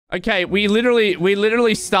Okay, we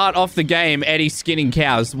literally start off the game, Eddie skinning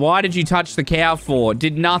cows. Why did you touch the cow for?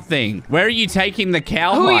 Did nothing. Where are you taking the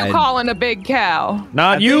cow Who hide? you calling a big cow?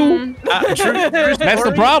 Not you. That's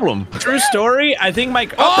the problem. True story. I think my.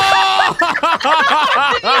 Oh!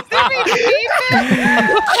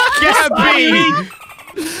 Gabby!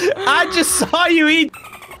 I just saw you eat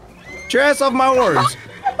trash off my horse.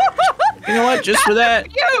 You know what? Just for that.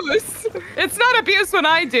 Abuse. It's not abuse when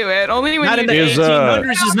I do it. Only when Not you in the do it.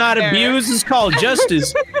 1800s is not abuse. It's called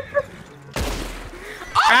justice.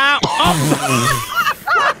 Ow! Oh.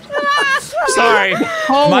 Sorry.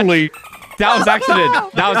 Holy. That was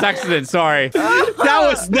accident. That was accident. Sorry. That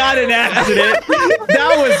was not an accident.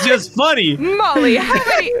 That was just funny. Molly, how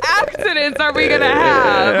many accidents are we gonna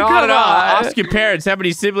have? I Come don't know. on. Ask your parents. How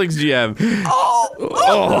many siblings do you have?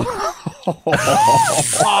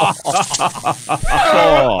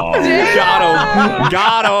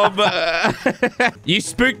 Got him. You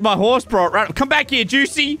spooked my horse, bro. Right. Come back here,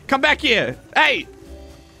 Juicy. Come back here. Hey.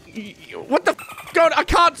 What the God? I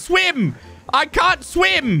can't swim. I can't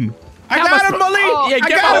swim. I got him, Molly. Yeah, I get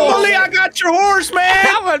got my him, horse. Molly. I got your horse, man.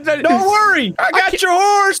 Don't worry. I got your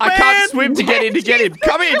horse, man. I can't swim to get in to get him.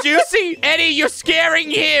 Come here, Juicy. Eddie, you're scaring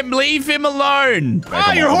him. Leave him alone.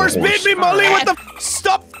 Oh, your horse bit me, Molly. What the?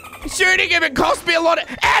 Stop shooting him. It cost me a lot of...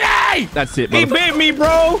 Eddie! That's it, He bit me,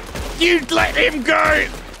 bro. You let him go.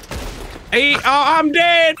 I'm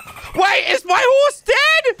dead. Wait, is my horse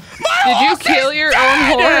dead? Did you kill your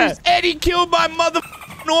own horse? Eddie killed my mother...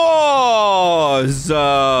 horse.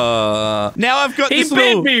 Now I've got this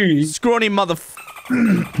little scrawny mother...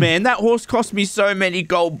 Man, that horse cost me so many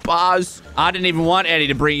gold bars. I didn't even want Eddie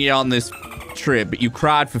to bring you on this trip, but you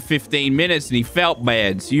cried for 15 minutes and he felt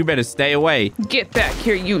bad, so you better stay away. Get back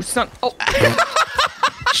here, you son. Oh.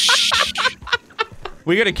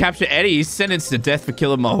 We gotta capture Eddie. He's sentenced to death for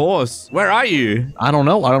killing my horse. Where are you? I don't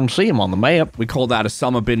know. I don't see him on the map. We called out a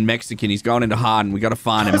summer bin Mexican. He's going into Harden. We gotta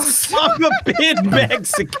find him. Summer bin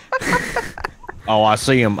Mexican. Oh, I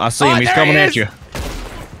see him. I see him. He's coming at you.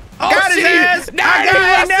 Oh, Got his ass.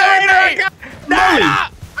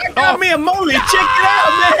 I got me a Molly. Check it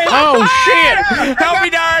out, man. Oh, shit. Help me,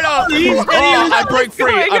 Naruto. Oh, I broke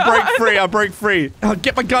free. I broke free. I broke free. Oh,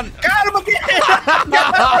 get my gun. Got him again. I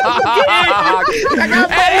got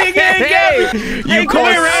Molly again.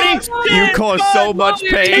 You caused so much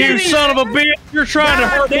pain. You son of a bitch. You're trying to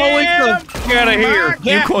hurt Molly. Get out of here.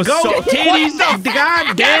 You caused so... Titties.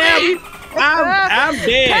 God damn. I'm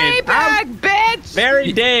dead. Payback, bitch.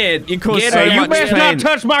 Very dead. You caused Get so her. much You best pain. not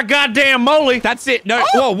touch my goddamn Molly. That's it. No.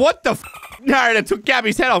 Whoa, what the f? Naruto took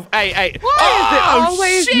Gabby's head off. Hey, hey. Why is it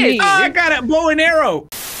always me? Oh, I got a bow and arrow.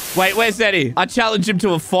 Wait, where's Eddie? I challenge him to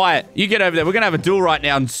a fight. You get over there. We're gonna have a duel right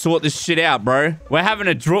now and sort this shit out, bro. We're having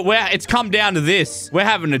a draw. It's come down to this. We're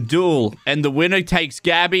having a duel, and the winner takes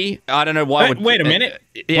Gabby. I don't know why. Wait a minute.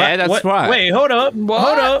 Yeah, that's right. Wait, hold up. What?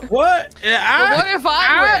 Hold up. What? But what if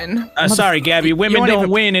I win? Sorry, Gabby. Women won't don't even-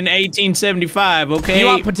 win in 1875, okay? You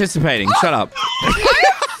aren't participating. Shut up.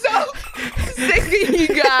 So sick of you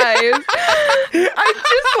guys. I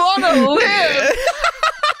just want to live.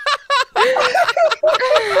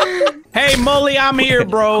 Hey, Molly, I'm here,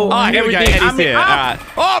 bro. Oh, here we go. Everything- Eddie's here. All right.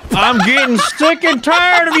 Oh, I'm getting sick and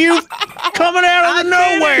tired of you coming out of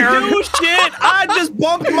nowhere. Do shit. I just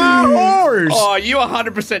bumped my horse. oh, you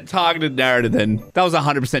 100% targeted Narrative then. That was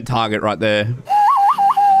 100% target right there.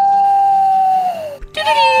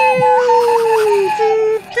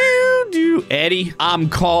 Eddie, I'm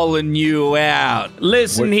calling you out.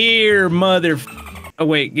 Listen here, mother. Oh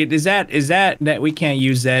wait, is that we can't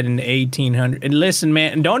use that in the 1800s? And listen,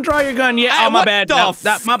 man, and don't draw your gun yet. Hey, Oh, my what bad. the No,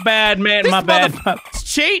 f- my bad, man. This My bad. It's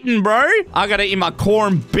cheating, bro. I gotta eat my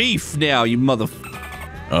corned beef now, you mother.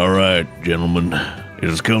 All right, gentlemen. It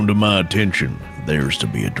has come to my attention there's to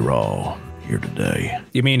be a draw here today.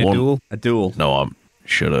 You mean a duel? A duel. No,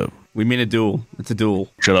 shut up. We mean a duel. It's a duel.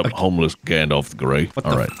 Shut up, homeless Gandalf the Grey. What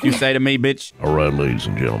All the right. f you say to me, bitch? All right, ladies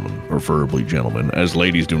and gentlemen, preferably gentlemen, as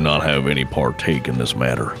ladies do not have any partake in this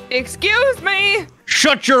matter. Excuse me.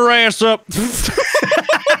 Shut your ass up.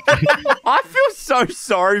 I feel so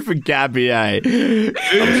sorry for Gabby, eh? I'm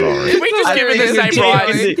sorry. Can we just give her the same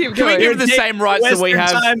rights? Keep Can we going. give her the same rights that we Western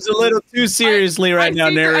have? Times a little too seriously right now,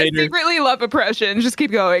 I narrator. secretly love oppression. Just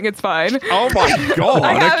keep going. It's fine. Oh my god,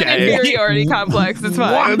 I have an okay. inferiority complex. It's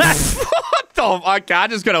fine. What the? Okay,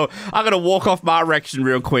 I'm gonna walk off my erection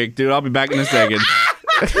real quick, dude. I'll be back in a second.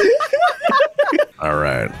 All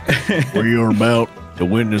right. We are about to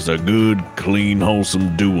witness a good, clean,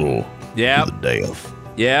 wholesome duel Yeah. to the death.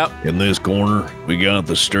 Yep. In this corner, we got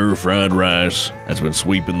the stir-fried rice that's been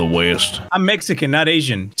sweeping the West. I'm Mexican, not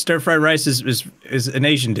Asian. Stir-fried rice is an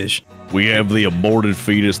Asian dish. We have the aborted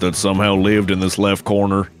fetus that somehow lived in this left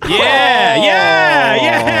corner. Yeah.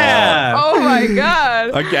 Oh my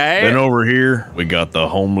god. Okay. Then over here, we got the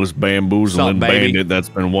homeless bamboozling What's up, baby? bandit that's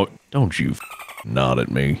been what? Don't you nod at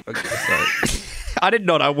me. Okay, sorry. I did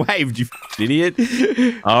not. I waved, you idiot.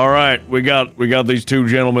 All right, we got these two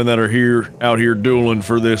gentlemen that are out here dueling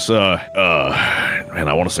for this man,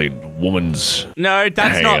 I want to say woman's No,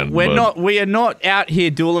 that's hand, not. but- We are not out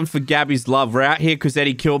here dueling for Gabby's love. We're out here because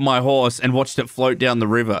Eddie killed my horse and watched it float down the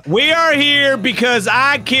river. We are here because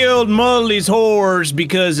I killed Mully's horse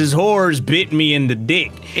because his horse bit me in the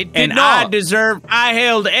dick. It did and not. I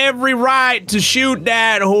held every right to shoot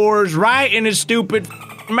that horse right in his stupid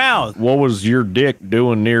mouth. What was your dick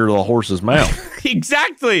doing near the horse's mouth?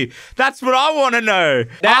 Exactly. That's what I want to know.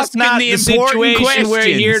 That's Asking not the the important situation we're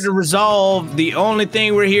questions. here to resolve. The only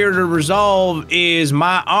thing we're here to resolve is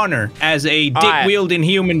my honor as a dick-wielding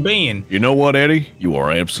human being. You know what, Eddie? You are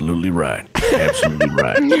absolutely right. Absolutely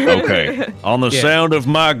right. Okay. On the sound of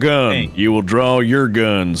my gun, Hey. you will draw your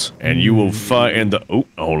guns and you will fight in the. Oh,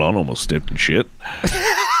 hold on. Almost stepped in shit.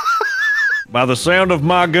 By the sound of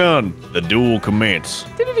my gun, the duel commence.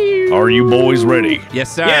 Are you boys ready?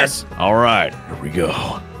 Yes, sir. Yes. All right. Here we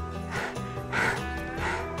go.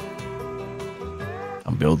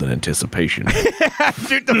 I'm building anticipation.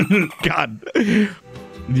 Shoot the gun.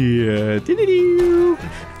 Yeah. Doo-doo-doo.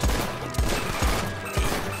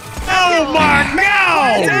 Oh my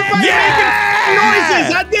god!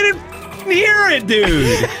 Noises! I didn't hear it,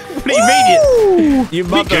 dude. What do you mean? You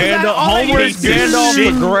mother. Homeless Gandalf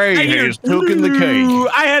the Grey has taken the cake.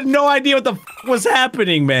 I had no idea what the was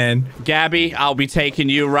happening, man. Gabby, I'll be taking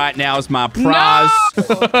you right now as my prize. No,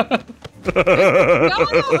 stop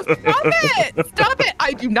it! Stop it!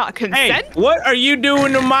 I do not Hey, consent. what are you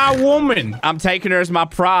doing to my woman? I'm taking her as my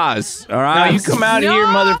prize. All Now right. you come out here,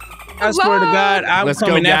 mother. I swear to God, I'm Let's go,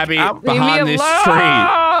 coming Gabby. after. Leave Behind me this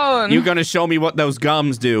alone. You're gonna show me what those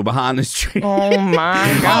gums do behind this tree. Oh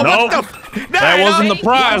my god. Nope. That wasn't the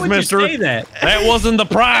Why prize, would mister. you say that? That wasn't the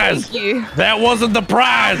prize. Thank you. That wasn't the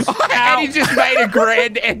prize. Eddie just made a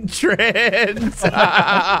grand entrance.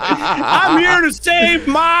 I'm here to save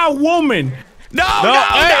my woman. No,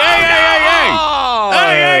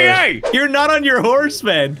 Hey. You're not on your horse,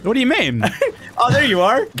 man. What do you mean? Oh, there you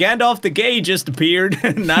are. Gandalf the Gay just appeared.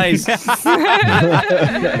 Nice. Is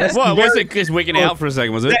What was it? Just wigging out for a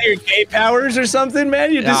second, was it? that your gay powers or something,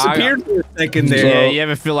 man? You Yeah, I disappeared for a second Yeah, there. you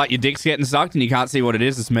ever feel like your dick's getting sucked and you can't see what it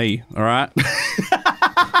is? It's me, all right?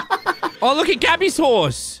 Oh, look at Gabby's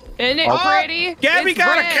horse. Isn't it pretty? Gabby it's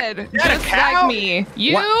got a red, got a just cow? like me.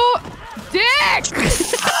 You dick!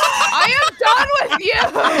 I am done with you.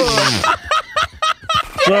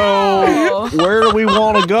 So, where do we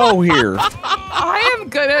want to go here? I am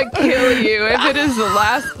gonna kill you if it is the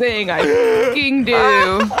last thing I fucking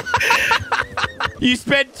do. You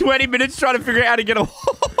spent 20 minutes trying to figure out how to get a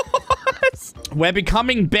horse. We're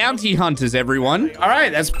becoming bounty hunters, everyone. All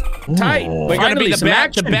right, that's tight. We're going to be the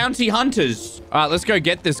action. bounty hunters. All right, let's go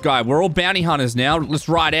get this guy. We're all bounty hunters now. Let's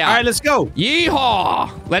ride out. All right, let's go.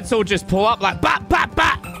 Yeehaw! Let's all just pull up like bat, bat,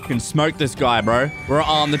 bat. Can smoke this guy, bro. We're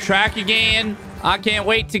on the track again. I can't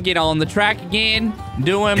wait to get on the track again.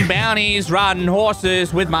 Doing bounties, riding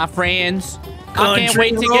horses with my friends. I can't Country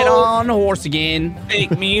wait to get road. on a horse again.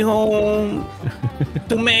 Take me home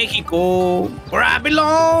to Mexico, where I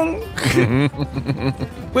belong.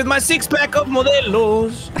 With my six-pack of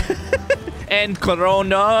Modelos And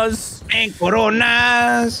Coronas. and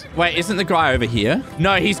Coronas. Wait, isn't the guy over here?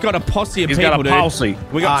 No, he's got a posse of He's people, got a dude. posse.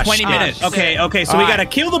 We got 20 shit. minutes. Okay, so All we right. gotta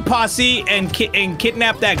kill the posse and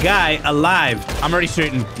kidnap that guy alive. I'm already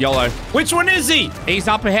shooting. YOLO. Which one is he? He's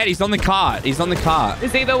up ahead. He's on the cart. He's on the cart.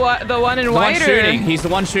 Is he the one in The one white? or- shooting. He's the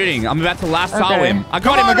one shooting. I'm about to lasso Okay. him. I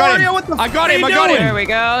got Come him. I on, got him. Oreo, what the I got f- him. are I you got doing? him. There we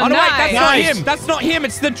go. Oh, no, wait, that's not Nice. him. That's not him.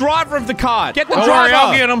 It's the driver of the cart. Get the Don't driver. worry,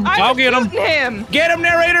 I'll get him. I'll I'm get him. shooting him. Get him,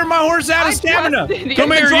 narrator. My horse out of stamina. trusted you. Come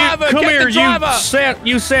Get here, the driver. Come Get here, the driver.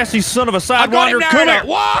 you sassy son of a I got him, sidewinder. Come narrator.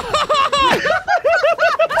 here. Whoa!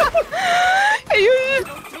 You just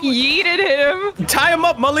yeeted him. Tie him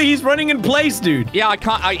up, Mully. He's running in place, dude. Yeah, I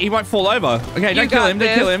can't. He won't fall over. Okay, don't kill got him. Don't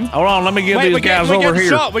this. kill him. Hold on, let me get Wait, these we're guys getting over here.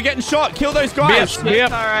 shot. We're getting shot. Kill those guys. Yep,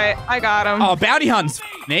 yep. All right, I got him. Oh, bounty hunting's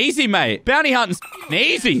easy, mate. Bounty hunting's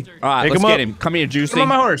easy. All right, Pick let's him get up. him. Come here, Juicy. Come on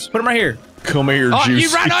my horse. Put him right here. Come here, Oh, Juicy. you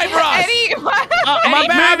ran over us. Eddie, what? Eddie, my bad, move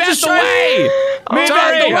I'm out just the trying- way. Move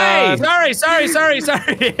out the way. Sorry.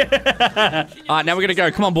 All right, now we're gonna go.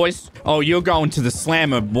 Come on, boys. Oh, you're going to the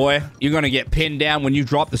slammer, boy. You're gonna get pinned down when you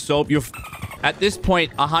drop the soap. You're At this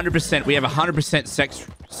point, 100%. We have 100%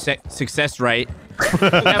 success rate. We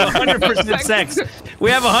have 100% sex.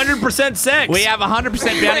 We have 100% sex. We have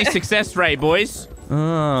 100% bounty success rate, boys.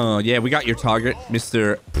 Oh, yeah, we got your target,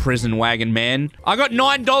 Mr. Prison Wagon Man. I got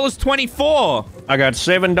 $9.24. I got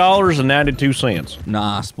 $7.92.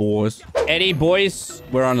 Nah, spores. Eddie, boys,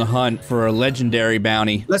 we're on the hunt for a legendary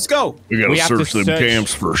bounty. Let's go. We gotta have to search them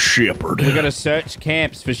camps for Shepard. We gotta search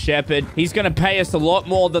camps for Shepard. He's gonna pay us a lot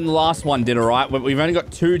more than the last one did, all right? We've only got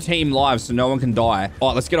 2 team lives, so no one can die. All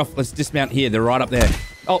right, let's get off. Let's dismount here. They're right up there.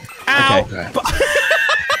 Oh, Ow. okay.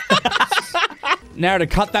 Narrator,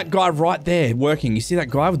 cut that guy right there working. You see that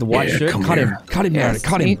guy with the white shirt? Cut him. Cut him, Narrator.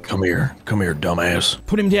 Cut him. Come here, dumbass.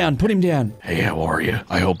 Put him down. Put him down. Hey, how are you?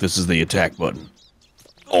 I hope this is the attack button.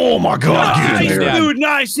 Oh my God! Nice, Get in there. Dude,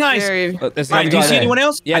 nice. Very- There's All right, another do you guy see there. anyone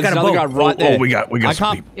else? Yeah, I there's got a another guy boat. right there. Oh, we got I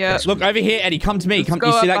some can't. people. Yeah. Look over here, Eddie. Come to me. Come. go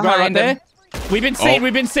You see up that guy right behind him. there? We've been seen.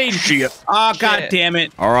 We've been seen. Shit. Oh, Shit. God damn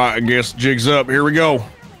it. All right, I guess jig's up. Here we go.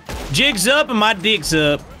 Jig's up and my dick's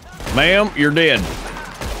up. Ma'am, you're dead.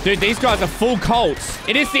 Dude, these guys are full cults.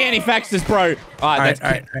 It is the anti-faxers, bro. All right, all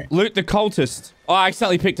right. Loot the cultist. Oh, I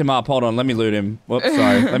accidentally picked him up. Hold on, let me loot him. Whoops,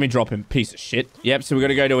 sorry. Let me drop him. Piece of shit. Yep, so we got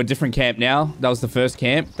to go to a different camp now. That was the first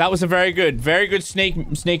camp. That was a very good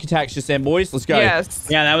sneak attack just then, boys. Let's go. Yes.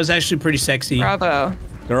 Yeah, that was actually pretty sexy. Bravo.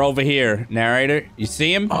 They're over here. Narrator, you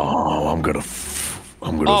see him? Oh, I'm gonna.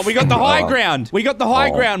 Oh, we got the high ground. We got the high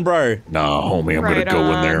ground, bro. Nah, homie, I'm Right gonna go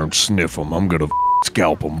in on. there and sniff them. I'm gonna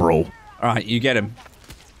scalp them, bro. All right, you get him.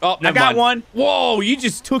 Oh, I got one. Whoa, you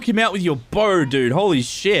just took him out with your bow, dude. Holy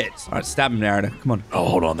shit. All right, stab him, Narrator. Come on. Oh,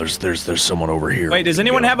 hold on. There's someone over here. Wait, does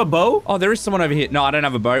anyone have a bow? Oh, there is someone over here. No, I don't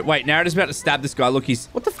have a boat. Wait, Narrator's about to stab this guy. Look, he's...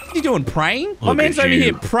 What the f*** are you doing? Praying? My Look man's at over you.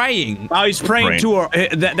 here praying. Oh, he's praying to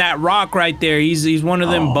that rock right there. He's one of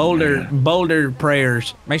them boulder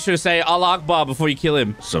prayers. Make sure to say Allah Akbar before you kill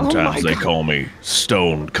him. Sometimes they call me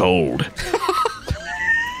Stone Cold.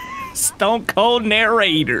 Stone Cold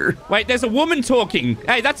narrator. Wait, there's a woman talking.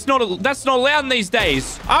 Hey, that's not allowed these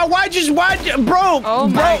days. Oh, bro? Oh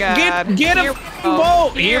my God. Get a Here-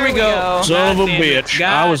 boat. Here we go. Son of a damn it. bitch.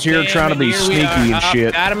 I was here God trying to damn be it. Here we sneaky are. and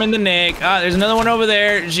shit. Got him in the neck. There's another one over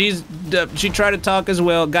there. She tried to talk as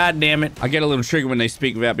well. God damn it. I get a little trigger when they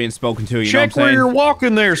speak without being spoken to. You Check know what where I'm you're saying?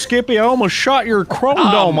 walking there, Skippy. I almost shot your chrome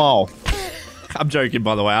dome off. I'm joking,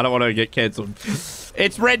 by the way. I don't want to get cancelled.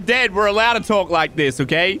 It's Red Dead. We're allowed to talk like this,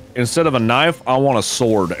 okay? Instead of a knife, I want a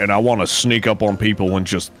sword, and I want to sneak up on people and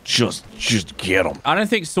just get them. I don't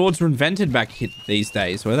think swords were invented back these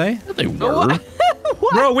days, were they? They were.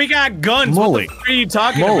 Bro, we got guns. Molly. What the f are you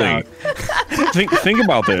talking Molly. about? think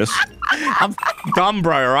about this. I'm dumb,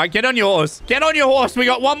 bro, all right? Get on your horse. Get on your horse. We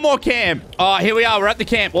got one more camp. Oh, here we are. We're at the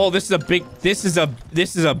camp. Oh, this is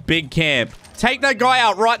a big camp. Take that guy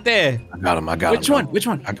out right there. I got him. Which one? Which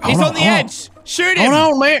one? He's on the edge. Shoot him.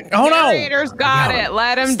 Hold on, man. Hold on. Narrator's got it.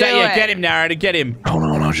 Let him do it. Get him, Narrator. Get him. Hold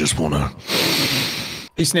on. I just want to.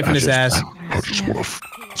 He's sniffing his ass. I just want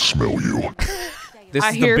to smell you. This I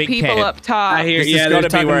is hear the big people camp. up top. I hear, This has yeah, gotta they're be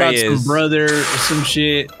talking where about he some is. brother or some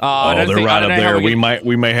shit. I don't they're think, I right don't up know how there.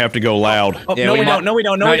 We may have to go loud. Oh, Yeah, no, we might- don't. No, we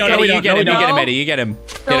don't. No, we don't. No, Eddie, we you don't. get him. No, You we get him, don't. Eddie. You get him.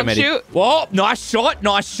 Get Don't him, Eddie. shoot. Whoa, nice shot.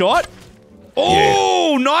 Nice shot.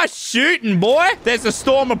 Oh, nice shooting, boy. There's a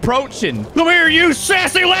storm approaching. Come here, you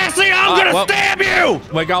sassy lassie! I'm gonna well- stab you!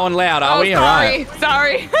 We're going loud, are Oh, we? All right.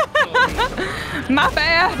 sorry. My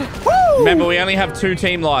bad. Remember, we only have 2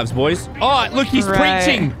 team lives, boys. Oh, look, he's Right.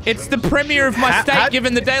 preaching. It's the premier of my state,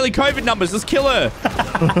 given the daily COVID numbers. Let's kill her.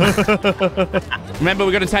 Remember,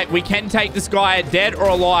 we can take this guy dead or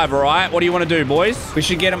alive, all right? What do you want to do, boys? We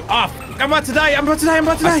should get him off. I'm about to die. I'm about to die.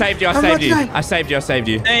 I saved you. I saved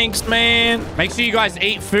you. Thanks, man. Make sure you guys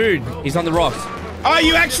eat food. He's on the rocks. Oh,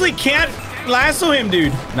 you actually can't lasso him,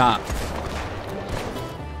 dude. Nah.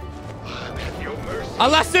 I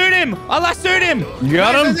lassoed him. You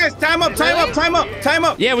got him? Time up. Time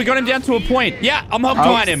up. Yeah, we got him down to a point. Yeah, I'm hooked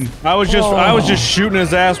on him. I was just shooting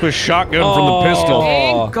his ass with shotgun from the pistol.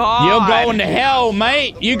 Thank God. You're going to hell,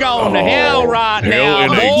 mate. You're going to hell right Hell now,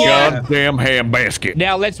 in a boy. goddamn ham basket.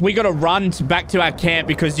 Now we gotta run back to our camp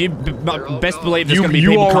because you best believe there's gonna be You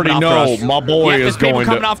people already coming know after us. my boy There's is people going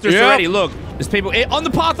coming to- after us Yep. already. Look, there's people on the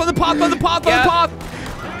path.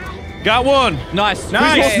 Got one. Nice. Whose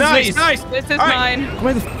Nice, horse is nice, this? nice. This is All right. mine.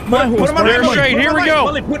 Where the my horse? Put him on bro? my horse. Shade, here we go.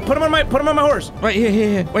 Molly, put him on my horse. Right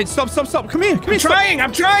here. Wait, stop. Come here. I'm trying.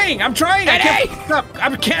 I'm trying. I Eddie! can't stop.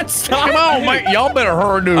 I can't stop. Come on, mate. Y'all better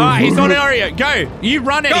hurry, dude. All right, he's on area. Go. You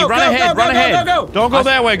run, Eddie. Run ahead. Go. Don't go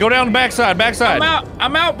that way. Go down the backside.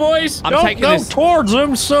 I'm out, boys. I'm Don't taking go this. towards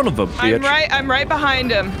him, son of a bitch. I'm right behind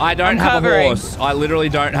him. I don't I'm have covering. a horse. I literally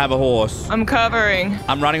don't have a horse. I'm covering.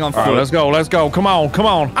 I'm running on All foot. right, let's go. Come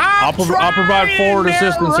on. Ah! I'll provide forward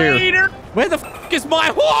assistance here. Where the f is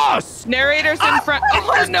my horse? Narrator's in front.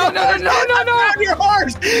 Oh, no. Your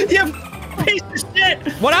horse! You piece of shit!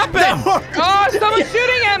 What happened? Oh, someone's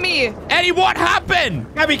shooting at me. Eddie, what happened?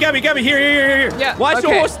 Gabby, here. Yeah. Why is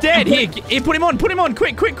your horse dead? Here, put him on,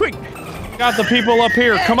 quick. Got the people up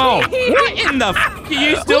here. Come on. What in the f are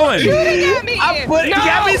you doing? Shooting at me.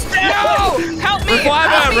 Gabby's dead. No, help me.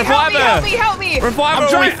 Help me. Revive her, I'm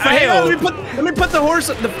trying. we failed. Let me put the horse,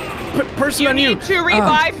 the person on you. You need to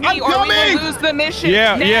revive me or we will lose the mission.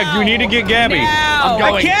 Yeah, now. you need to get Gabby. Now. I'm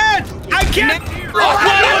going. I can't.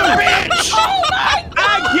 bitch! Oh my God.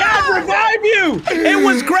 I can't revive you. It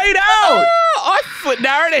was grayed out.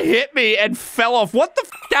 Narrator hit me and fell off. What the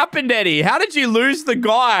f happened, Eddie? How did you lose the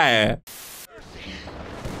guy?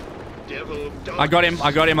 I got him.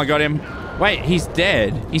 Wait, he's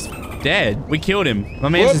dead. He's dead. We killed him. My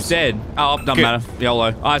man's just dead. Oh, doesn't matter. YOLO.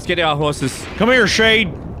 All right, let's get our horses. Come here,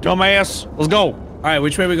 Shade. Dumbass. Let's go. All right,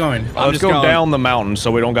 which way are we going? Let's go down the mountain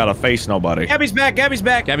so we don't gotta face nobody. Gabby's back. Gabby's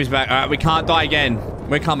back. All right, we can't die again.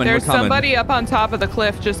 We're coming. There's somebody up on top of the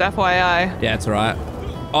cliff, just FYI. Yeah, it's all right.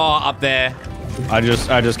 Oh, up there. I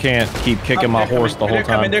just can't keep kicking my horse the whole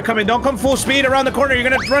time. They're coming. Don't come full speed around the corner. You're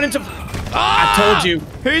gonna run into. I told you.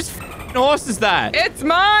 Whose horse is that? It's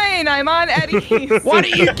mine. I'm on Eddie's. Why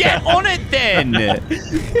don't you get on it then?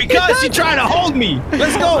 Because you're trying to hold me.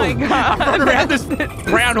 Let's go. Oh my God. Run around this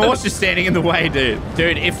brown horse just standing in the way, dude.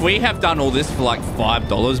 Dude, if we have done all this for like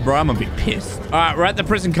 $5, bro, I'm gonna be pissed. All right, we're at the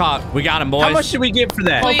prison cart. We got him, boys. How much should we get for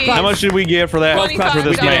that? Please. How much did we get for that? For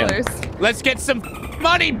this man? Let's get some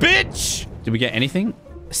money, bitch. Did we get anything?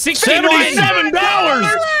 $77.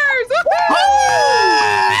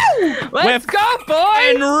 Let's go, boys.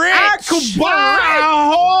 And rich. I could buy a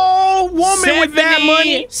whole woman with that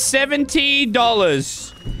money.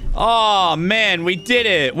 $70. Oh, man, we did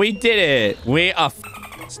it. We are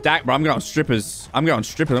stacked, bro. I'm going strippers. I'm going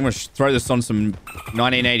to throw this on some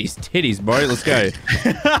 1980s titties, bro. Let's go.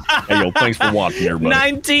 Hey, yo, thanks for watching,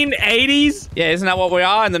 everybody. 1980s? Yeah, isn't that what we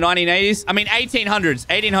are in the 1980s? I mean, 1800s.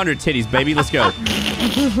 1800 titties, baby. Let's go.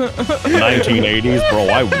 1980s, bro.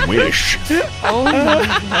 I wish. Oh my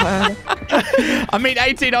God. I mean,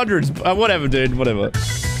 1800s. Whatever, dude. Whatever.